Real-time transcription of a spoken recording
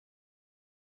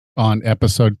On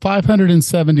episode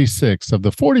 576 of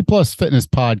the 40 Plus Fitness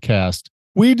Podcast,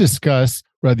 we discuss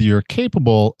whether you're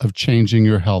capable of changing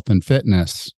your health and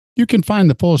fitness. You can find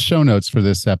the full show notes for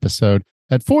this episode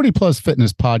at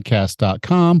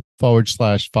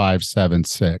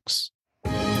 40plusfitnesspodcast.com/576.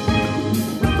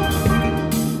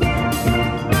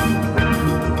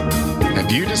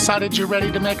 Have you decided you're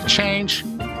ready to make a change?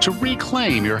 To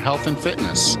reclaim your health and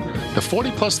fitness, the 40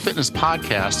 Plus Fitness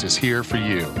Podcast is here for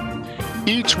you.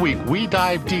 Each week, we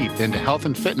dive deep into health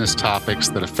and fitness topics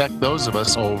that affect those of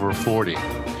us over 40.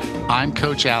 I'm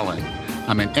Coach Allen.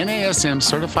 I'm an NASM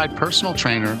certified personal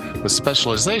trainer with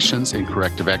specializations in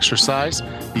corrective exercise,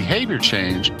 behavior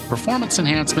change, performance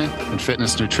enhancement, and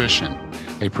fitness nutrition.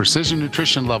 A Precision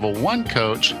Nutrition Level 1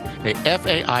 coach, a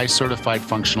FAI certified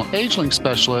functional age-link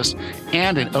specialist,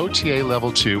 and an OTA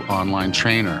Level 2 online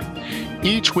trainer.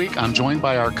 Each week, I'm joined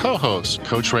by our co-host,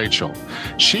 Coach Rachel.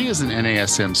 She is an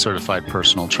NASM certified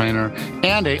personal trainer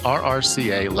and a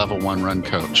RRCA Level 1 run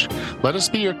coach. Let us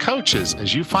be your coaches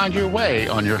as you find your way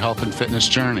on your health and fitness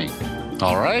journey.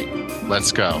 All right,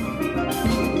 let's go.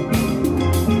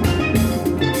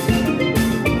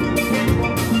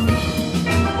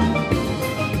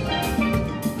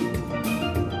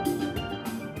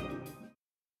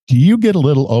 Do you get a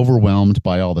little overwhelmed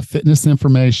by all the fitness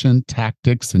information,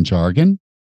 tactics, and jargon?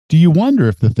 Do you wonder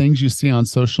if the things you see on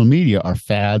social media are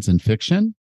fads and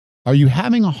fiction? Are you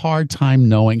having a hard time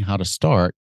knowing how to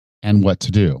start and what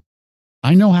to do?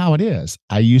 I know how it is.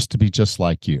 I used to be just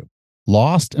like you,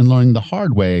 lost and learning the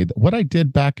hard way that what I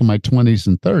did back in my 20s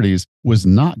and 30s was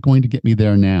not going to get me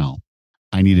there now.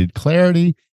 I needed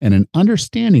clarity and an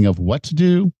understanding of what to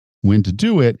do, when to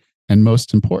do it, and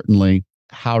most importantly,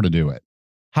 how to do it.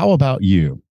 How about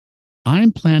you?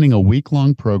 I'm planning a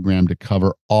week-long program to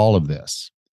cover all of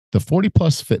this. The 40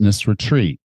 Plus Fitness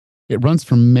Retreat. It runs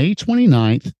from May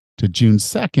 29th to June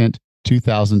 2nd,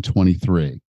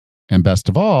 2023. And best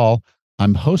of all,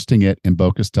 I'm hosting it in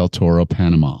Bocas del Toro,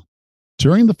 Panama.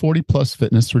 During the 40 Plus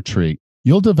Fitness Retreat,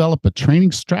 you'll develop a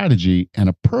training strategy and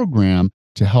a program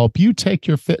to help you take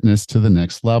your fitness to the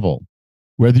next level.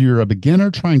 Whether you're a beginner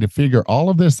trying to figure all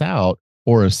of this out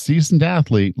or a seasoned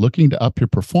athlete looking to up your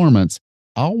performance,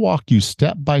 I'll walk you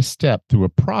step by step through a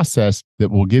process that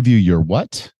will give you your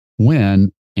what,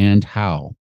 when, and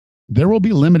how. There will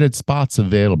be limited spots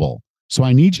available, so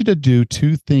I need you to do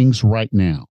two things right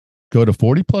now. Go to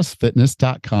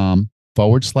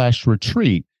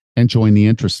 40plusfitness.com/retreat and join the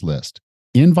interest list.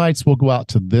 Invites will go out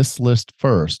to this list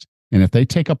first, and if they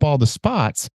take up all the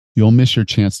spots, you'll miss your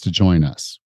chance to join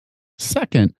us.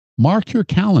 Second, mark your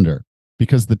calendar,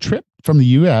 because the trip from the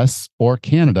US or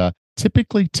Canada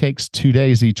typically takes 2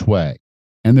 days each way.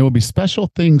 And there will be special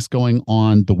things going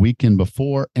on the weekend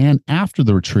before and after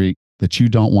the retreat that you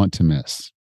don't want to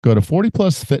miss. Go to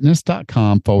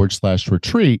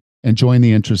 40plusfitness.com/retreat and join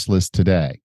the interest list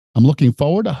today. I'm looking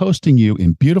forward to hosting you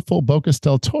in beautiful Bocas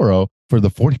del Toro for the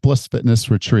 40 Plus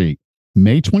Fitness Retreat,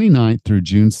 May 29th through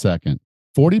June 2nd.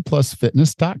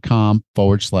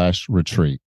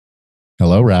 40plusfitness.com/retreat.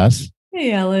 Hello, Raz.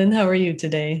 Hey, Alan. How are you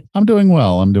today? I'm doing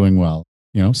well.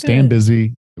 You know, staying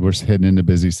busy. We're heading into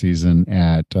busy season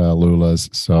at Lula's.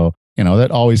 So, you know, that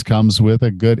always comes with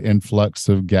a good influx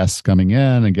of guests coming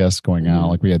in and guests going out.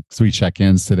 Like we had 3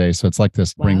 check-ins today. So it's like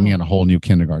this bringing in a whole new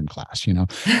kindergarten class, you know.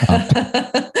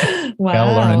 Gotta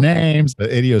learn the names,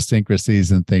 the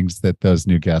idiosyncrasies and things that those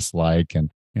new guests like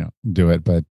and, you know, do it.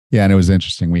 But yeah, and it was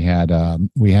interesting. We had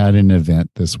an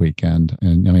event this weekend,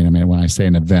 and I mean, when I say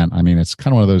an event, I mean it's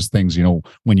kind of one of those things, you know,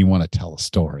 when you want to tell a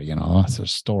story, you know, it's a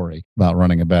story about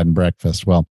running a bed and breakfast.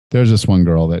 Well, there's this one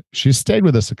girl that she's stayed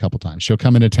with us a couple times. She'll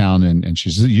come into town, and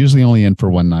she's usually only in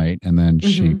for one night, and then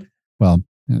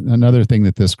another thing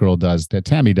that this girl does that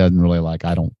Tammy doesn't really like,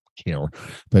 I don't care,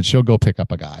 but she'll go pick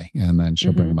up a guy and then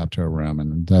she'll bring him up to her room,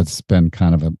 and that's been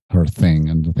kind of her thing.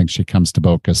 And I think she comes to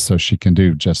Bocas so she can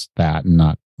do just that and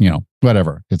not, you know,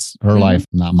 whatever. It's her life,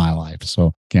 not my life.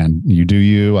 So again, you do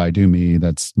you, I do me.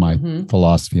 That's my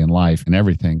philosophy in life and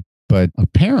everything. But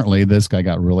apparently this guy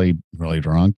got really, really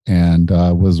drunk and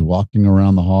was walking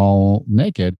around the hall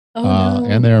naked.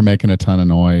 And they were making a ton of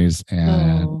noise.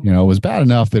 And, you know, it was bad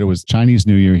enough that it was Chinese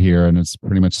New Year here, and it's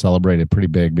pretty much celebrated pretty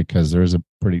big because there's a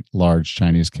pretty large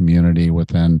Chinese community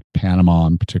within Panama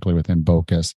and particularly within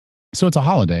Bocas. So it's a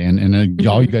holiday, and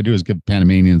all you got to do is give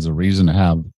Panamanians a reason to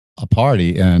have a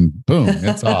party, and boom,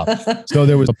 it's off. So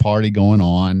there was a party going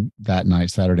on that night,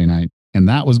 Saturday night, and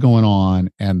that was going on.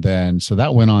 And then, so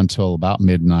that went on till about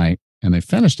midnight. and they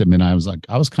finished at midnight.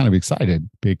 I was kind of excited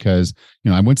because,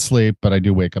 I went to sleep, but I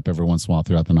do wake up every once in a while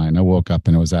throughout the night. And I woke up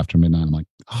and it was after midnight. I'm like,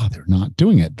 oh, they're not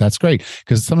doing it. That's great.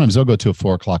 Because sometimes they'll go to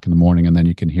 4 o'clock in the morning and then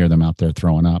you can hear them out there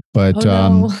throwing up. But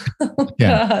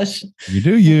yeah, gosh. You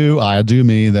do you, I do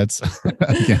me. That's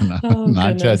again, I'm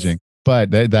not judging.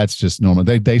 But that's just normal.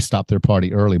 They stopped their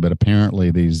party early, but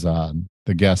apparently these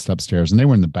the guests upstairs, and they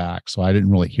were in the back, so I didn't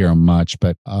really hear them much.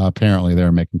 But apparently they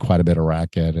were making quite a bit of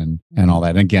racket and all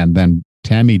that. And again, then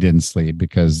Tammy didn't sleep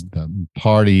because the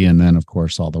party, and then of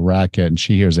course all the racket, and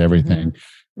she hears everything.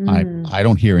 I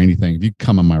don't hear anything. If you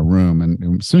come in my room,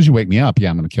 and as soon as you wake me up,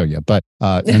 I'm going to kill you. But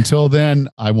until then,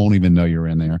 I won't even know you're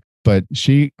in there. But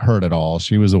she heard it all.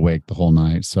 She was awake the whole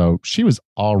night, so she was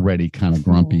already kind of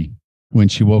grumpy when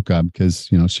she woke up because,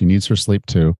 she needs her sleep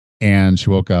too. And she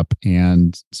woke up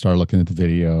and started looking at the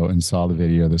video and saw the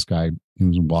video. This guy, he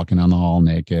was walking down the hall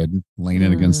naked,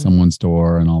 leaning against someone's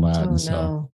door and all that.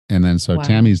 Wow.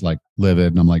 Tammy's like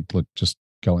livid. And I'm like, look, just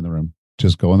go in the room.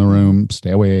 Just go in the room,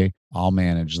 stay away. I'll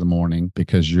manage the morning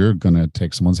because you're going to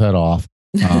take someone's head off.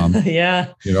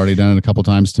 Yeah. She'd already done it a couple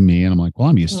times to me. And I'm like, well,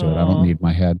 I'm used to it. I don't need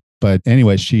my head. But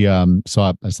anyway, she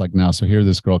saw it. It's like, now, so here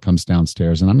this girl comes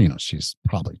downstairs, and I'm, she's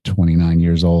probably 29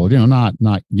 years old,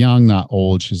 not young, not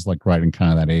old. She's like right in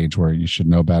kind of that age where you should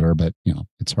know better, but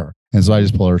it's her. And so I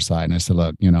just pull her aside and I said,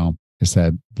 look, I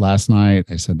said, last night,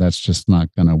 I said, that's just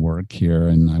not going to work here.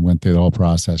 And I went through the whole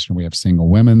process. We have single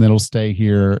women that'll stay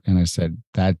here. And I said,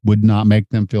 that would not make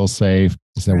them feel safe.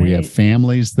 I said, we have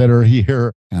families that are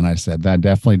here. And I said, that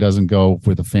definitely doesn't go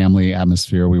with the family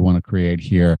atmosphere we want to create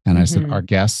here. And I said, our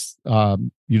guests,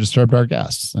 you disturbed our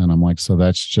guests. And I'm like, so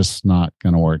that's just not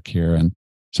going to work here. And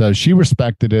so she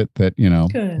respected it that,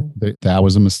 that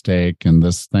was a mistake and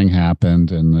this thing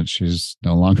happened and that she's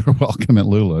no longer welcome at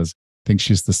Lula's. I think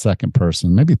she's the second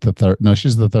person, maybe the third. No,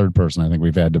 she's the third person I think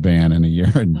we've had to ban in a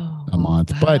year and a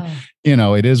month. Wow. But,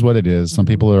 it is what it is. Some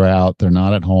people are out. They're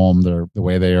not at home. The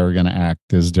way they are going to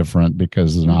act is different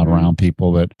because they're not around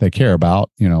people that they care about,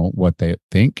 what they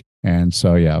think. And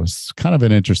so, it was kind of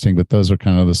an interesting, but those are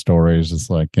kind of the stories.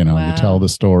 It's like, you tell the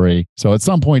story. So at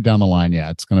some point down the line,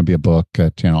 it's going to be a book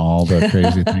at, all the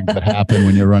crazy things that happen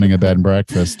when you're running a bed and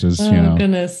breakfast is,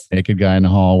 goodness. Naked guy in the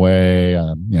hallway,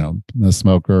 the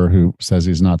smoker who says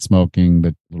he's not smoking,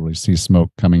 but literally sees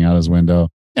smoke coming out his window,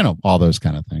 all those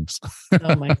kind of things.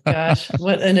 Oh my gosh.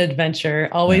 What an adventure.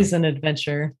 Always an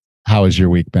adventure. How has your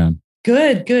week been?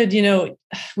 Good.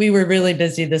 We were really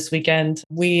busy this weekend.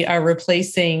 We are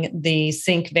replacing the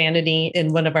sink vanity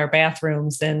in one of our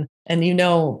bathrooms. And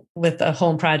with a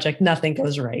home project, nothing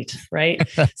goes right?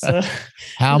 So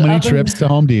how many trips to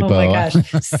Home Depot? Oh my gosh,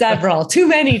 several. Too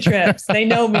many trips. They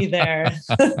know me there.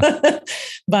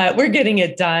 But we're getting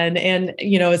it done. And,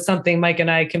 it's something Mike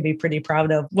and I can be pretty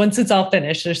proud of. Once it's all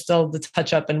finished, there's still the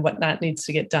touch up and whatnot needs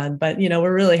to get done. But,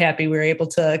 we're really happy we were able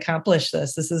to accomplish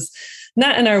this. This is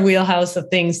not in our wheelhouse of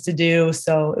things to do.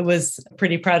 So it was a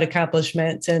pretty proud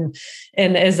accomplishment. And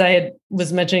as I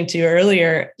was mentioning to you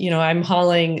earlier, I'm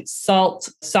hauling salt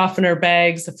softener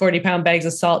bags, the 40-pound bags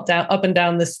of salt up and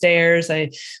down the stairs.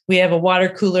 We have a water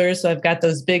cooler. So I've got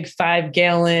those big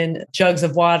 5-gallon jugs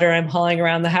of water I'm hauling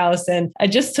around the house. And I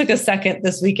just took a second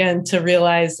this weekend to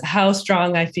realize how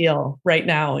strong I feel right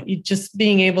now. Just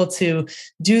being able to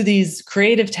do these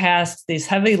creative tasks, these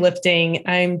heavy lifting.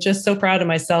 I'm just so proud of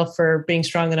myself for being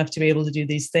strong enough to be able to do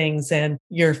these things. And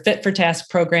your Fit for Task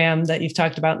program that you've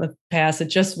talked about in the past, it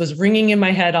just was ringing in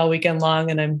my head all weekend long.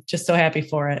 And I'm just so happy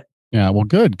for it. Yeah, well,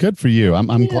 good for you. I'm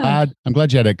glad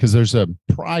you had it because there's a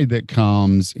pride that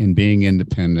comes in being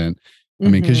independent. I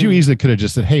mean, because you easily could have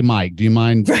just said, "Hey, Mike, do you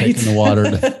mind taking the water?"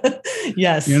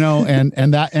 Yes,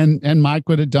 and Mike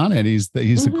would have done it. He's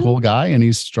a cool guy, and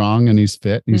he's strong, and he's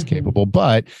fit, and he's capable.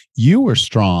 But you were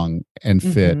strong and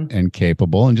fit and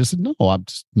capable, and just said, "No, I'm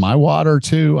just my water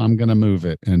too. I'm going to move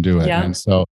it and do it." Yeah. And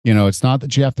so, it's not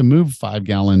that you have to move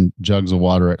 5-gallon jugs of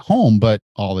water at home, but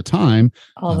all the time.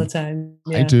 All the time.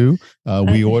 Yeah. I do.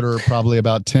 We order probably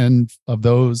about 10 of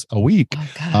those a week. Oh,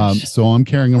 gosh. So I'm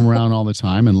carrying them around all the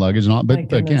time and luggage and all.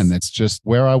 But again, it's just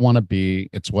where I want to be.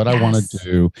 It's what I want to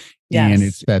do. Yes. And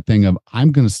it's that thing of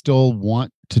I'm going to still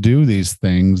want to do these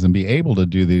things and be able to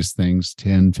do these things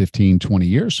 10, 15, 20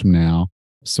 years from now.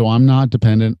 So I'm not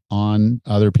dependent on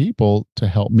other people to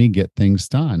help me get things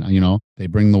done. They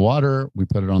bring the water, we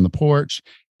put it on the porch.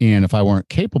 And if I weren't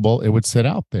capable, it would sit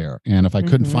out there. And if I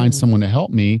couldn't find someone to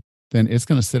help me, then it's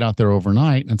going to sit out there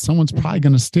overnight and someone's probably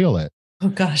going to steal it. Oh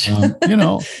gosh.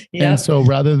 And so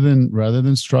rather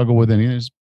than struggle with any,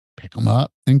 pick them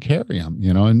up and carry them,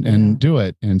 and do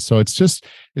it. And so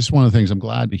it's one of the things. I'm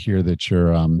glad to hear that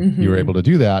you're able to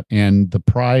do that, and the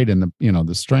pride and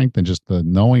the strength and just the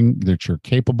knowing that you're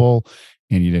capable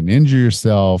and you didn't injure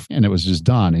yourself and it was just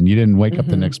done. And you didn't wake up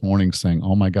the next morning saying,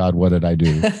 "Oh my God, what did I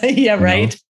do?" Yeah,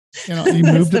 right. You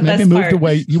moved it, maybe moved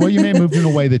away. You may have moved in a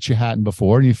way that you hadn't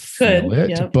before and you feel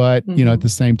it. Yep. But, at the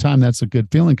same time, that's a good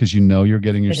feeling because you're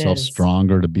getting yourself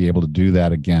stronger to be able to do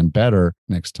that again better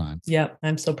next time. Yeah,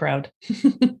 I'm so proud.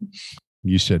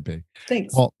 You should be.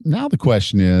 Thanks. Well, now the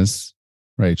question is,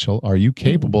 Rachel, are you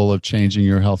capable of changing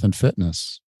your health and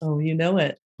fitness? Oh, you know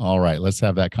it. All right, let's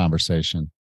have that conversation.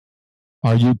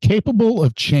 Are you capable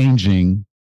of changing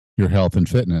your health and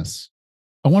fitness?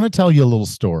 I want to tell you a little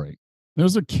story. There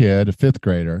was a kid, a fifth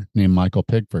grader named Michael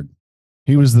Pickford.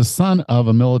 He was the son of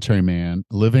a military man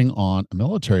living on a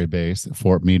military base at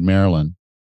Fort Meade, Maryland.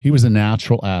 He was a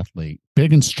natural athlete,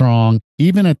 big and strong,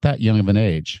 even at that young of an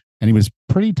age. And he was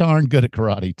pretty darn good at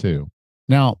karate too.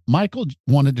 Now, Michael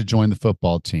wanted to join the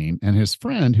football team, and his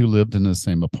friend who lived in the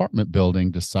same apartment building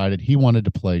decided he wanted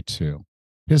to play too.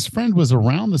 His friend was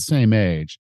around the same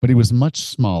age, but he was much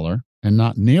smaller and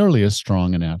not nearly as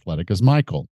strong and athletic as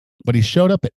Michael. But he showed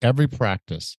up at every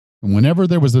practice, and whenever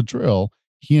there was a drill,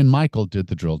 he and Michael did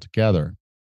the drill together.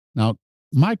 Now,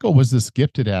 Michael was this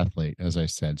gifted athlete, as I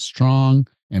said, strong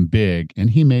and big, and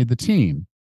he made the team.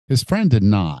 His friend did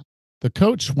not. The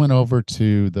coach went over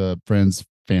to the friend's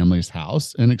family's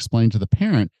house and explained to the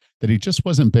parent that he just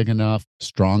wasn't big enough,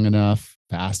 strong enough,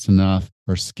 fast enough,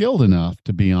 or skilled enough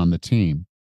to be on the team.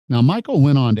 Now, Michael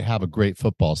went on to have a great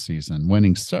football season,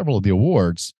 winning several of the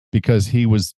awards because he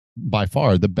was by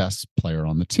far the best player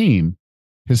on the team.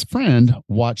 His friend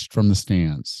watched from the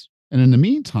stands. And in the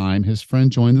meantime, his friend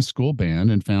joined the school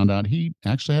band and found out he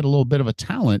actually had a little bit of a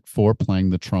talent for playing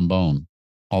the trombone,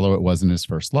 although it wasn't his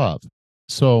first love.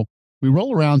 So we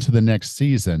roll around to the next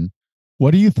season.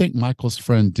 What do you think Michael's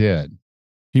friend did?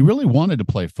 He really wanted to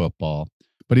play football,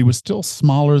 but he was still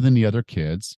smaller than the other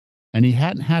kids, and he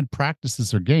hadn't had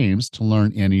practices or games to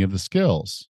learn any of the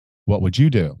skills. What would you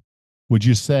do? Would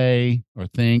you say or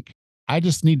think, I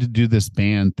just need to do this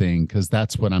band thing because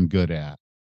that's what I'm good at?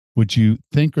 Would you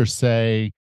think or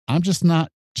say, I'm just not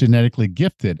genetically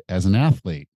gifted as an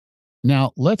athlete?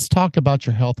 Now, let's talk about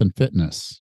your health and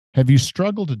fitness. Have you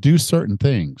struggled to do certain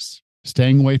things?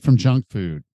 Staying away from junk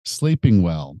food, sleeping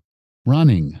well,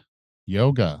 running,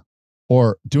 yoga,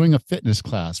 or doing a fitness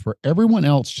class where everyone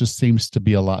else just seems to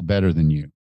be a lot better than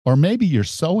you? Or maybe you're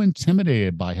so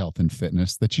intimidated by health and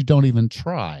fitness that you don't even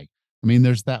try. I mean,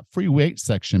 there's that free weight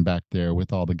section back there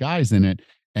with all the guys in it,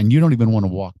 and you don't even want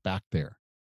to walk back there.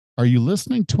 Are you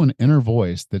listening to an inner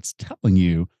voice that's telling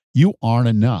you you aren't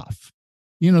enough?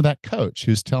 You know, that coach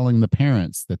who's telling the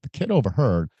parents that the kid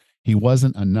overheard he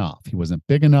wasn't enough. He wasn't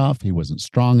big enough. He wasn't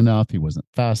strong enough. He wasn't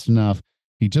fast enough.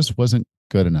 He just wasn't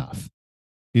good enough.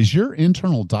 Is your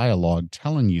internal dialogue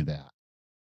telling you that?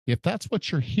 If that's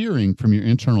what you're hearing from your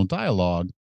internal dialogue,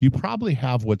 you probably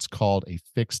have what's called a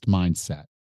fixed mindset.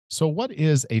 So what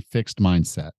is a fixed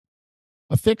mindset?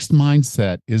 A fixed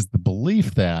mindset is the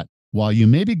belief that while you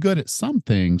may be good at some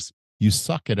things, you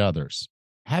suck at others.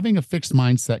 Having a fixed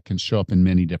mindset can show up in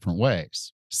many different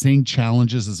ways. Seeing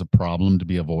challenges as a problem to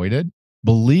be avoided,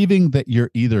 believing that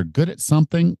you're either good at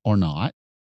something or not,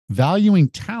 valuing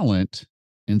talent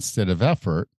instead of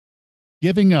effort,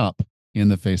 giving up in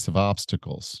the face of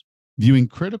obstacles, viewing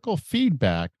critical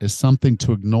feedback as something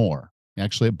to ignore.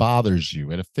 Actually, it bothers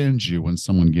you. It offends you when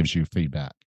someone gives you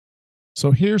feedback.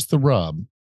 So here's the rub.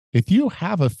 If you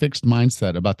have a fixed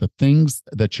mindset about the things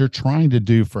that you're trying to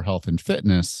do for health and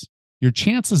fitness, your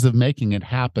chances of making it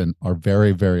happen are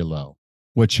very, very low.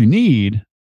 What you need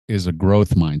is a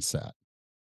growth mindset.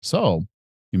 So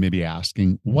you may be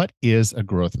asking, what is a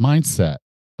growth mindset?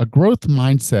 A growth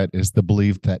mindset is the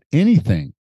belief that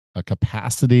anything, a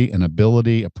capacity, an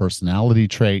ability, a personality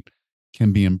trait,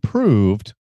 can be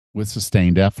improved with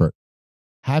sustained effort.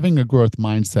 Having a growth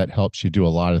mindset helps you do a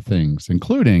lot of things,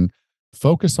 including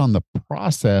focus on the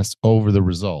process over the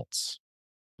results,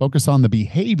 focus on the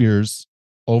behaviors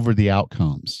over the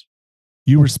outcomes.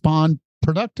 You respond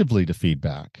productively to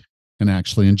feedback and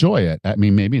actually enjoy it. I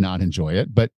mean, maybe not enjoy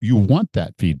it, but you want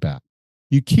that feedback.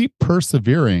 You keep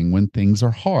persevering when things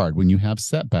are hard, when you have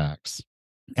setbacks,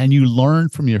 and you learn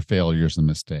from your failures and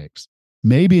mistakes,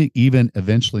 maybe even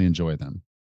eventually enjoy them.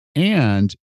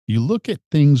 And you look at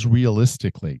things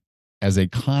realistically as a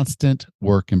constant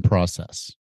work in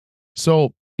process.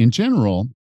 So in general,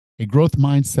 a growth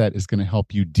mindset is going to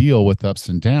help you deal with ups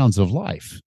and downs of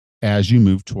life. as you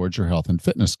move towards your health and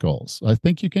fitness goals. I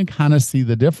think you can kind of see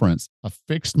the difference. A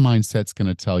fixed mindset's going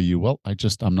to tell you, well,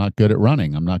 I'm not good at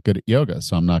running. I'm not good at yoga,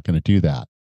 so I'm not going to do that.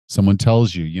 Someone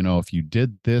tells you, if you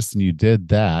did this and you did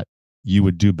that, you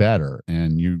would do better.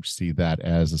 And you see that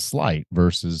as a slight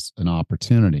versus an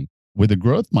opportunity. With a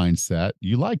growth mindset,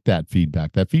 you like that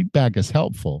feedback. That feedback is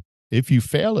helpful. If you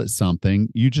fail at something,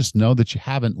 you just know that you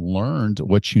haven't learned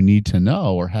what you need to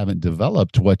know or haven't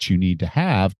developed what you need to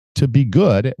have to be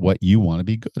good at what you want to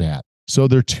be good at. So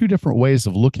there are two different ways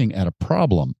of looking at a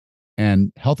problem,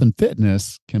 and health and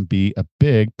fitness can be a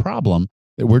big problem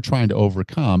that we're trying to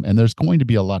overcome. And there's going to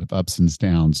be a lot of ups and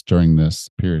downs during this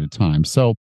period of time.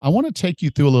 So I want to take you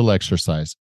through a little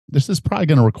exercise. This is probably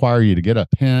going to require you to get a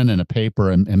pen and a paper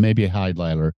and maybe a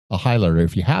highlighter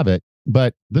if you have it.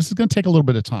 But this is going to take a little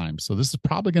bit of time. So this is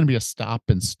probably going to be a stop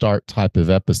and start type of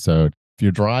episode. If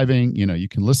you're driving, you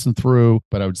can listen through,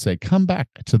 but I would say come back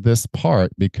to this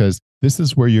part because this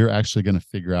is where you're actually going to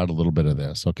figure out a little bit of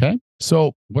this. Okay.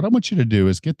 So what I want you to do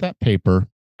is get that paper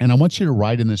and I want you to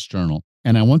write in this journal.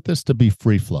 And I want this to be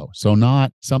free flow. So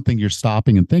not something you're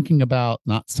stopping and thinking about,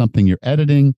 not something you're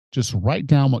editing. Just write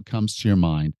down what comes to your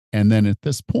mind. And then at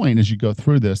this point, as you go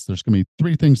through this, there's going to be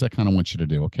three things I kind of want you to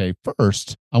do. Okay.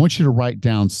 First, I want you to write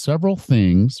down several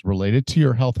things related to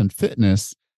your health and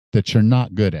fitness that you're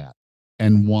not good at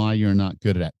and why you're not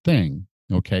good at that thing.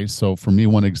 Okay. So for me,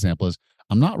 one example is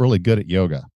I'm not really good at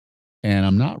yoga. And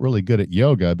I'm not really good at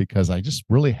yoga because I just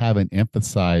really haven't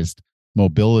emphasized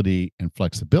mobility and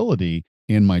flexibility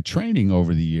in my training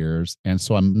over the years. And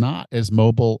so I'm not as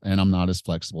mobile and I'm not as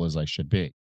flexible as I should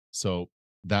be. So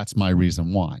that's my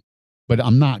reason why. But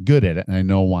I'm not good at it. And I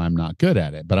know why I'm not good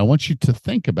at it. But I want you to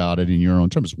think about it in your own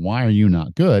terms. Why are you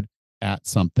not good at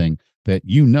something that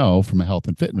from a health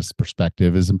and fitness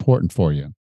perspective is important for you?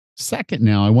 Second,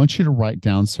 now I want you to write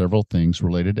down several things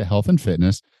related to health and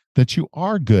fitness that you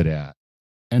are good at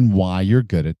and why you're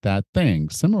good at that thing.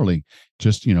 Similarly,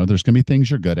 just, there's going to be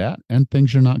things you're good at and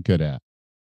things you're not good at.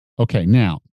 Okay,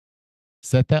 now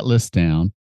set that list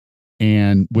down,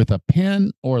 and with a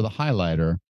pen or the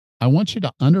highlighter, I want you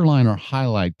to underline or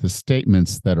highlight the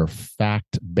statements that are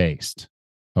fact-based.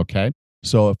 Okay,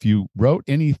 so if you wrote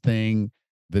anything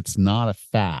that's not a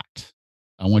fact,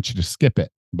 I want you to skip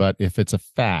it. But if it's a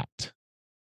fact,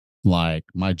 like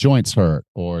my joints hurt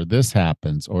or this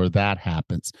happens or that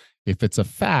happens, if it's a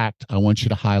fact, I want you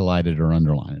to highlight it or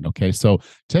underline it. Okay, so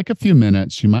take a few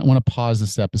minutes. You might want to pause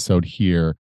this episode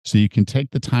here so you can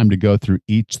take the time to go through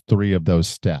each three of those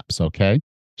steps. Okay,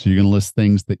 so you're going to list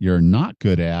things that you're not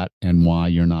good at and why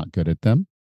you're not good at them.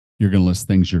 You're going to list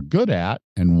things you're good at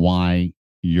and why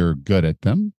you're good at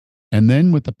them. And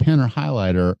then with the pen or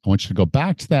highlighter, I want you to go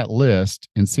back to that list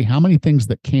and see how many things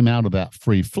that came out of that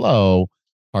free flow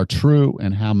are true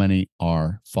and how many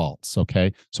are false.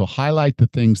 Okay, so highlight the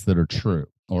things that are true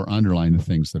or underline the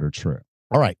things that are true.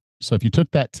 All right, so if you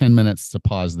took that 10 minutes to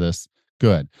pause this,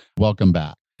 good. Welcome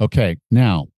back. Okay,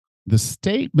 now the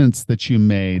statements that you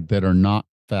made that are not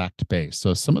fact-based.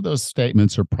 So some of those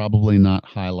statements are probably not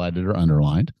highlighted or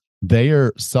underlined. They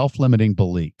are self-limiting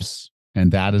beliefs,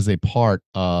 and that is a part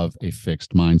of a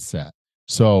fixed mindset.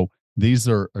 So these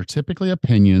are typically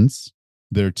opinions.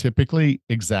 They're typically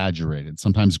exaggerated,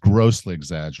 sometimes grossly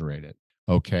exaggerated.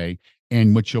 Okay,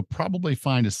 and what you'll probably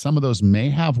find is some of those may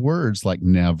have words like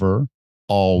never,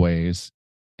 always,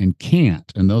 and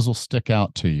can't, and those will stick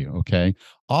out to you. Okay,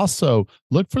 also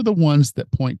look for the ones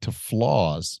that point to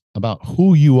flaws about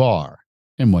who you are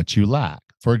and what you lack.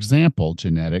 For example,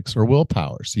 genetics or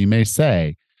willpower. So you may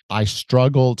say, I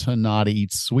struggle to not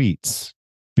eat sweets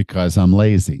because I'm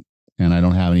lazy and I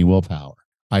don't have any willpower.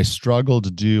 I struggle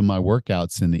to do my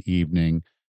workouts in the evening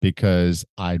because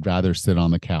I'd rather sit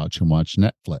on the couch and watch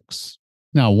Netflix.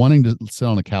 Now, wanting to sit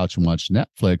on the couch and watch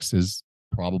Netflix is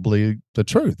probably the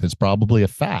truth. It's probably a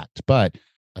fact, but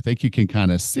I think you can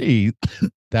kind of see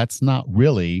that's not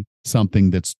really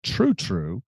something that's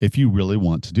true if you really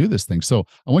want to do this thing. So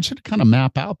I want you to kind of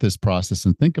map out this process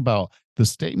and think about the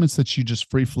statements that you just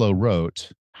free flow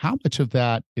wrote. How much of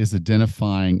that is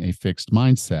identifying a fixed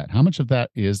mindset? How much of that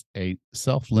is a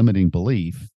self-limiting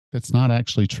belief that's not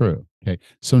actually true? Okay,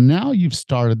 so now you've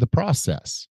started the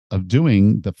process of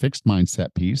doing the fixed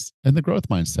mindset piece and the growth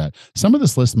mindset. Some of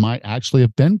this list might actually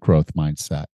have been growth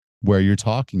mindset, where you're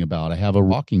talking about, I have a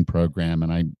walking program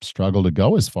and I struggle to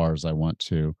go as far as I want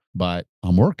to, but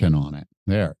I'm working on it.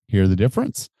 There, hear the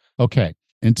difference? Okay,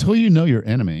 until you know your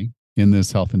enemy in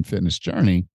this health and fitness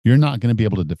journey, you're not going to be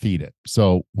able to defeat it.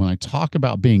 So when I talk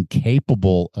about being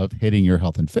capable of hitting your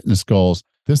health and fitness goals,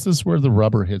 this is where the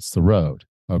rubber hits the road.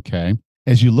 Okay.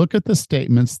 As you look at the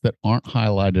statements that aren't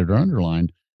highlighted or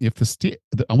underlined, if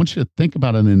I want you to think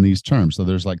about it in these terms. So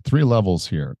there's like 3 levels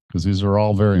here because these are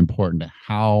all very important to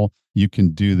how you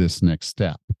can do this next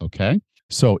step. Okay.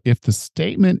 So if the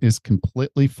statement is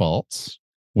completely false,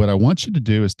 what I want you to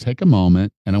do is take a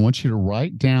moment and I want you to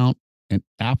write down an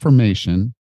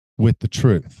affirmation with the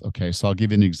truth. Okay. So I'll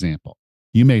give you an example.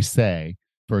 You may say,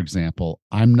 for example,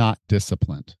 I'm not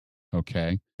disciplined.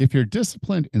 Okay. If you're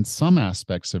disciplined in some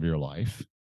aspects of your life,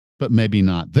 but maybe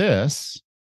not this,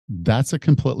 that's a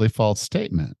completely false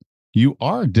statement. You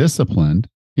are disciplined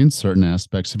in certain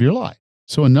aspects of your life.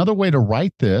 So another way to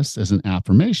write this as an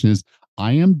affirmation is,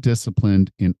 I am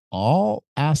disciplined in all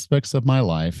aspects of my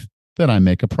life that I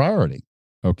make a priority.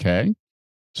 Okay.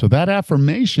 So that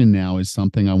affirmation now is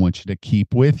something I want you to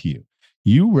keep with you.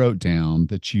 You wrote down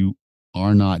that you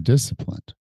are not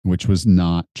disciplined, which was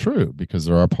not true because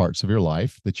there are parts of your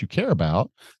life that you care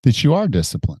about that you are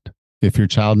disciplined. If your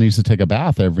child needs to take a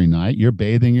bath every night, you're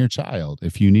bathing your child.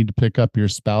 If you need to pick up your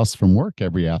spouse from work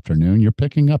every afternoon, you're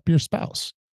picking up your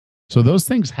spouse. So those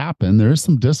things happen. There is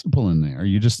some discipline there.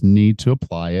 You just need to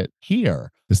apply it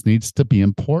here. This needs to be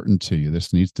important to you.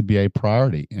 This needs to be a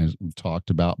priority, as we've talked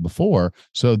about before.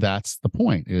 So that's the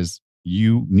point, is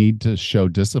you need to show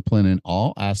discipline in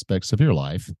all aspects of your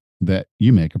life that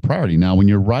you make a priority. Now, when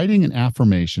you're writing an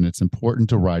affirmation, it's important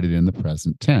to write it in the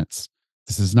present tense.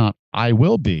 This is not I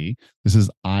will be. This is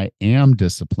I am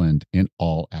disciplined in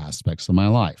all aspects of my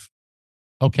life.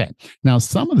 Okay. Now,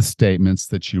 some of the statements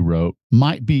that you wrote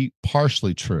might be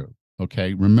partially true.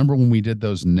 Okay. Remember when we did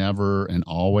those never and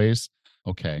always?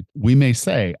 Okay. We may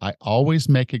say, I always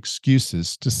make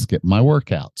excuses to skip my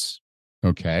workouts.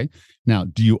 Okay. Now,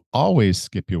 do you always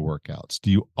skip your workouts?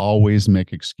 Do you always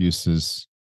make excuses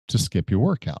to skip your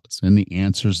workouts? And the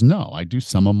answer is no. I do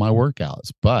some of my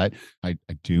workouts, but I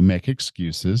do make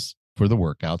excuses for the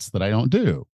workouts that I don't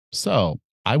do. So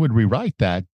I would rewrite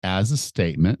that as a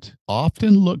statement.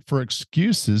 Often look for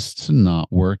excuses to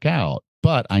not work out,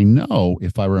 but I know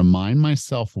if I remind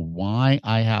myself why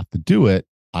I have to do it,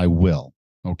 I will.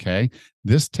 Okay.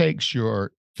 This takes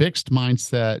your fixed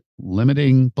mindset,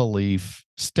 limiting belief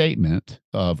statement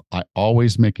of I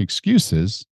always make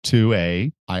excuses to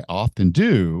I often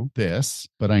do this,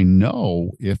 but I know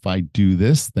if I do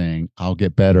this thing, I'll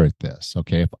get better at this.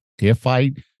 Okay. If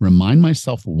I remind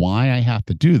myself why I have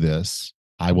to do this,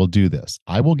 I will do this.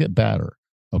 I will get better.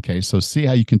 Okay. So see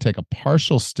how you can take a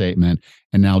partial statement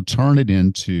and now turn it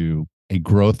into a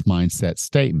growth mindset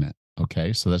statement.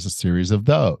 Okay. So that's a series of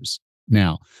those.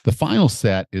 Now, the final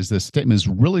set is this statement is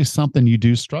really something you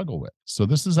do struggle with. So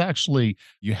this is actually,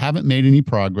 you haven't made any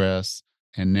progress.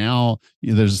 And now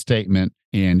there's a statement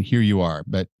and here you are,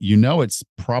 but you know it's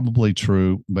probably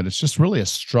true, but it's just really a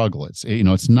struggle.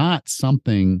 It's not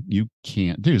something you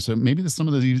can't do. So maybe there's some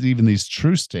of these, even these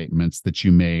true statements that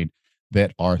you made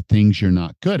that are things you're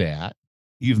not good at.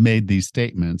 You've made these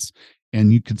statements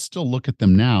and you could still look at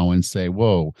them now and say,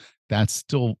 whoa, that's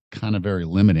still kind of very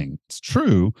limiting. It's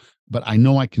true, but I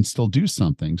know I can still do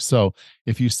something. So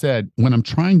if you said, when I'm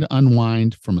trying to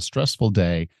unwind from a stressful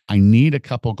day, I need a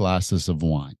couple glasses of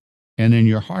wine. And in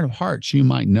your heart of hearts, you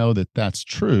might know that that's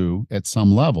true at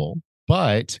some level,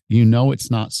 but you know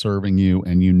it's not serving you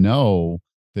and you know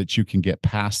that you can get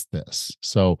past this.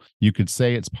 So you could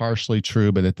say it's partially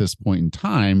true, but at this point in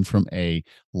time, from a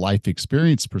life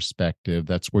experience perspective,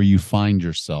 that's where you find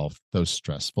yourself those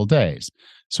stressful days.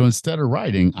 So instead of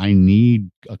writing, I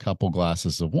need a couple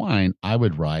glasses of wine, I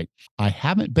would write, I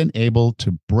haven't been able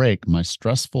to break my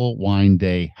stressful wine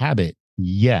day habit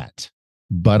yet,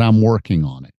 but I'm working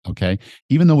on it. Okay.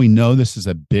 Even though we know this is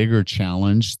a bigger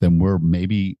challenge than we're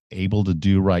maybe able to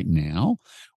do right now,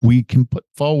 we can put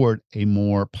forward a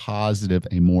more positive,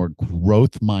 a more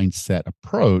growth mindset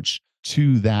approach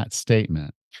to that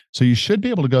statement. So you should be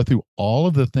able to go through all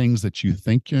of the things that you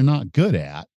think you're not good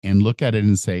at and look at it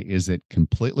and say, is it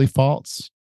completely false?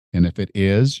 And if it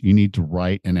is, you need to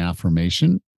write an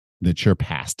affirmation that you're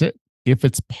past it. If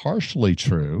it's partially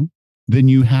true, then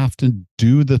you have to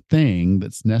do the thing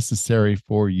that's necessary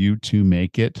for you to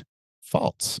make it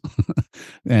false.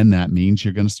 And that means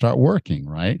you're going to start working,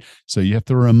 right? So you have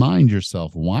to remind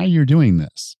yourself why you're doing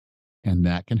this. And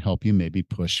that can help you maybe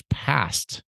push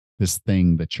past this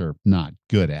thing that you're not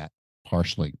good at,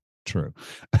 partially true.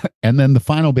 And then the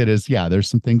final bit is, there's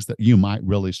some things that you might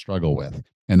really struggle with.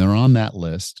 And they're on that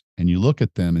list. And you look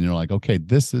at them and you're like, okay,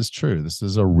 this is true. This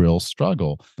is a real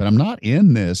struggle. But I'm not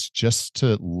in this just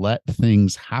to let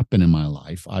things happen in my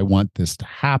life. I want this to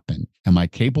happen. Am I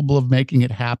capable of making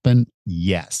it happen?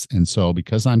 Yes. And so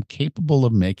because I'm capable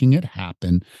of making it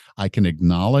happen, I can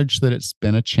acknowledge that it's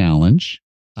been a challenge.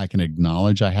 I can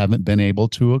acknowledge I haven't been able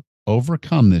to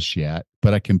overcome this yet,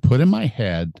 but I can put in my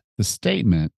head the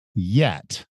statement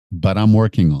yet, but I'm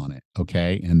working on it.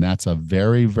 Okay. And that's a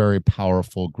very, very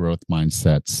powerful growth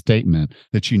mindset statement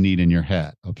that you need in your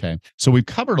head. Okay. So we've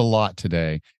covered a lot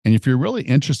today. And if you're really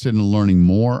interested in learning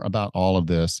more about all of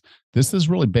this, this is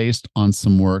really based on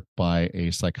some work by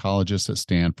a psychologist at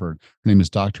Stanford. Her name is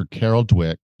Dr. Carol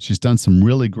Dweck. She's done some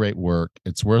really great work.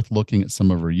 It's worth looking at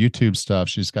some of her YouTube stuff.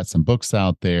 She's got some books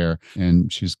out there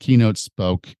and she's keynote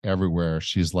spoke everywhere.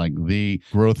 She's like the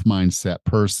growth mindset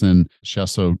person. She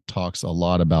also talks a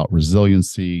lot about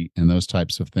resiliency and those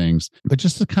types of things. But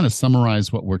just to kind of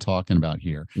summarize what we're talking about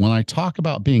here, when I talk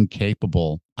about being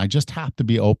capable, I just have to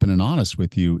be open and honest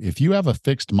with you. If you have a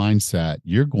fixed mindset,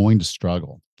 you're going to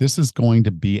struggle. This is going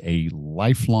to be a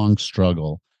lifelong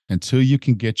struggle until you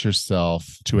can get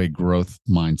yourself to a growth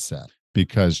mindset,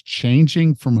 because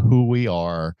changing from who we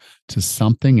are to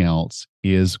something else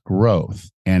is growth.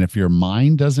 And if your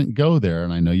mind doesn't go there,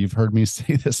 and I know you've heard me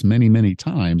say this many, many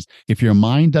times, if your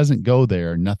mind doesn't go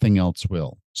there, nothing else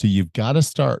will. So you've got to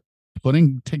start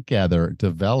putting together,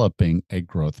 developing a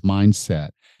growth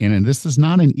mindset. And this is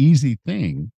not an easy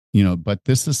thing, but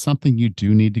this is something you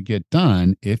do need to get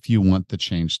done if you want the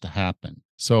change to happen.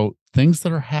 So things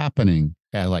that are happening,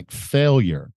 like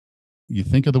failure, you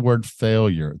think of the word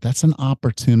failure, that's an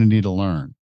opportunity to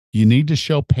learn. You need to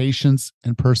show patience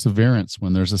and perseverance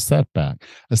when there's a setback.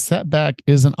 A setback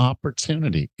is an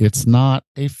opportunity. It's not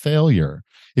a failure.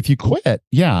 If you quit,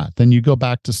 then you go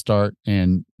back to start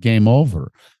and game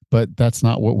over. But that's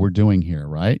not what we're doing here,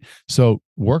 right? So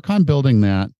work on building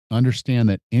that. Understand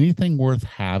that anything worth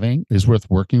having is worth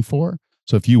working for.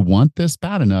 So if you want this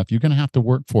bad enough, you're going to have to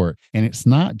work for it. And it's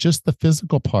not just the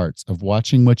physical parts of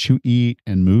watching what you eat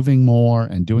and moving more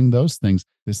and doing those things.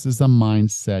 This is a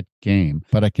mindset game.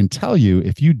 But I can tell you,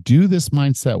 if you do this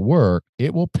mindset work,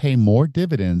 it will pay more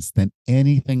dividends than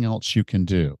anything else you can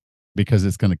do, because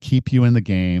it's going to keep you in the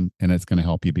game and it's going to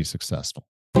help you be successful.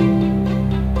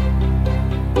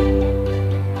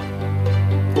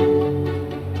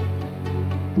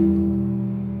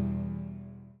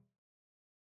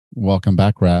 Welcome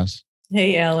back, Raz.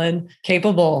 Hey, Alan.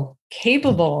 Capable.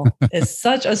 Capable is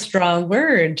such a strong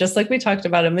word. Just like we talked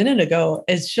about a minute ago,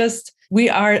 it's just, we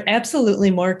are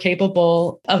absolutely more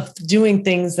capable of doing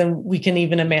things than we can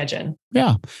even imagine.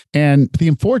 Yeah. And the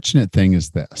unfortunate thing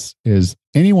is this, is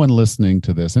anyone listening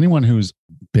to this, anyone who's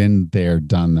been there,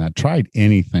 done that, tried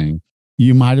anything,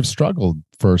 you might have struggled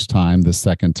first time, the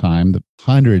second time, the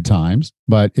 100 times.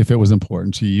 But if it was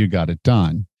important to you, you got it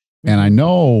done. And I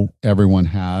know everyone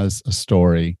has a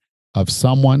story of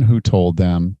someone who told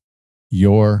them,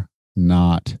 you're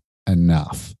not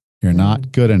enough. You're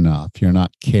not good enough. You're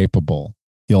not capable.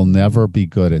 You'll never be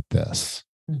good at this.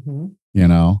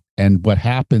 And what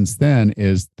happens then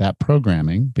is that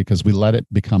programming, because we let it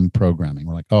become programming.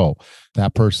 We're like, oh,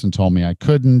 that person told me I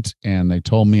couldn't, and they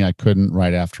told me I couldn't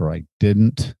right after I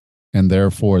didn't. And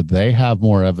therefore they have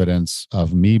more evidence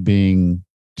of me being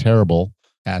terrible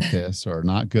at this or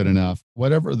not good enough,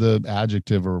 whatever the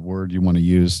adjective or word you want to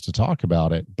use to talk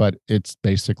about it. But it's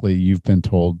basically, you've been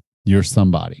told you're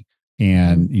somebody,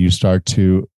 and you start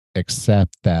to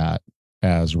accept that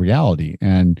as reality.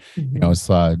 And, it's,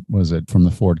 was it from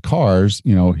the Ford Cars,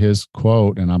 his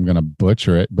quote, and I'm going to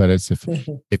butcher it, but it's,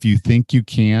 if you think you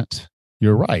can't,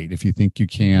 you're right. If you think you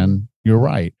can, you're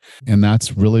right. And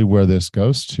that's really where this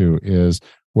goes to, is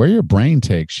where your brain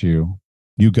takes you,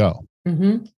 you go.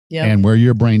 Yep. And where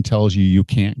your brain tells you you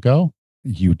can't go,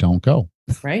 you don't go.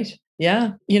 Right.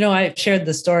 Yeah. I've shared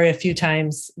the story a few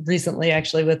times recently,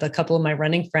 actually, with a couple of my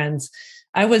running friends.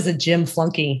 I was a gym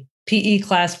flunky, PE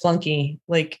class flunky.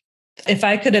 Like, if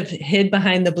I could have hid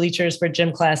behind the bleachers for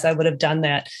gym class, I would have done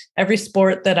that. Every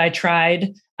sport that I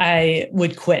tried, I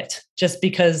would quit just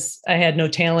because I had no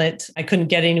talent. I couldn't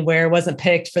get anywhere, wasn't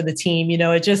picked for the team.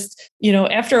 It just,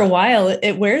 after a while,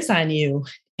 it wears on you.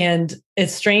 And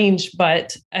it's strange,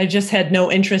 but I just had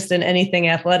no interest in anything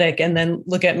athletic. And then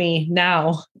look at me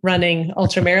now, running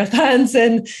ultra marathons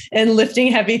and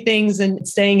lifting heavy things and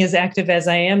staying as active as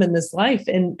I am in this life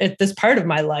and at this part of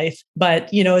my life. But,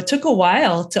 it took a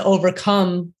while to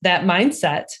overcome that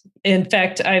mindset. In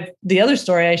fact, the other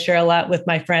story I share a lot with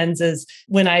my friends is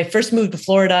when I first moved to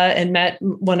Florida and met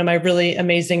one of my really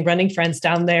amazing running friends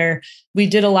down there, we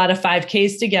did a lot of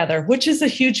 5Ks together, which is a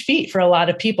huge feat for a lot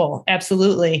of people.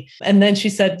 Absolutely. And then she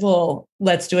said, well,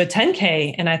 let's do a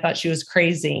 10K. And I thought she was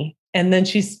crazy. And then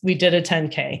we did a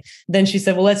 10K. Then she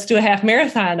said, well, let's do a half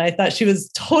marathon. I thought she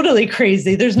was totally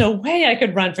crazy. There's no way I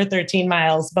could run for 13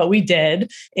 miles, but we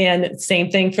did. And same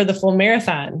thing for the full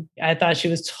marathon. I thought she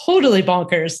was totally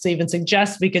bonkers to even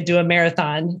suggest we could do a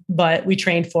marathon, but we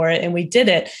trained for it and we did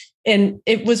it. And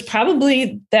it was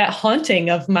probably that haunting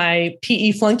of my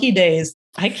PE flunky days.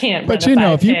 I can't But run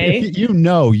a 5K. if you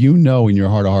know in your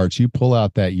heart of hearts, you pull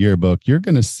out that yearbook, you're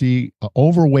going to see an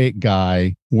overweight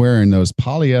guy wearing those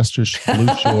polyester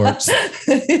blue shorts.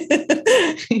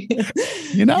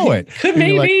 You know it. Could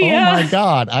maybe, like, oh my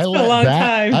God, I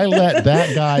let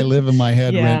that guy live in my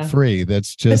head rent free.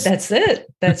 That's it.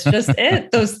 That's just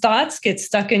it. Those thoughts get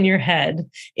stuck in your head,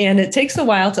 and it takes a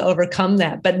while to overcome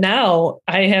that. But now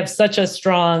I have such a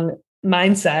strong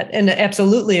mindset, and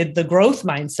absolutely the growth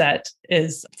mindset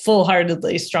is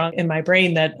full-heartedly strong in my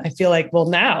brain, that I feel like, well,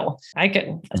 now I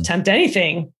can attempt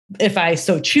anything if I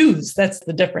so choose. That's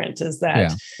the difference, is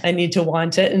that I need to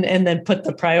want it and then put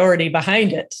the priority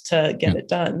behind it to get it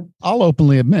done. I'll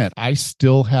openly admit, I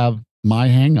still have my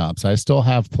hangups. I still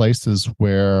have places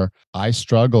where I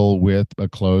struggle with a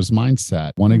closed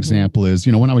mindset. One example is,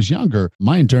 when I was younger,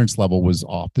 my endurance level was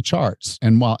off the charts.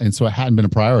 And so it hadn't been a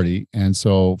priority. And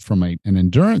so from an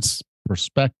endurance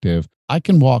perspective, I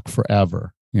can walk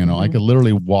forever. I could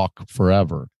literally walk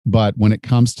forever. But when it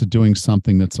comes to doing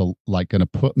something that's going to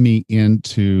put me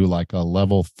into like a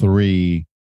level 3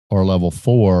 or level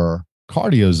 4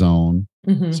 cardio zone,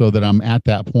 so that I'm at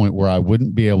that point where I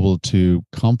wouldn't be able to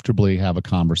comfortably have a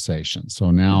conversation.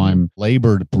 So now I'm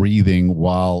labored breathing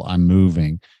while I'm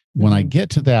moving. When I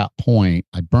get to that point,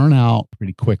 I burn out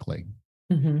pretty quickly.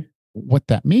 What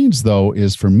that means, though,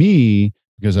 is for me,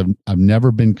 because I've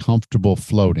never been comfortable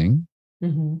floating.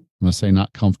 I'm going to say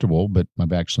not comfortable, but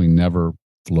I've actually never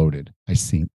floated. I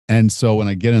sink. And so when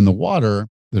I get in the water,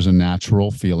 there's a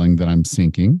natural feeling that I'm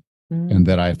sinking, and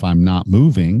that if I'm not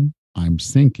moving, I'm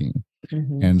sinking.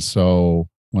 And so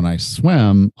when I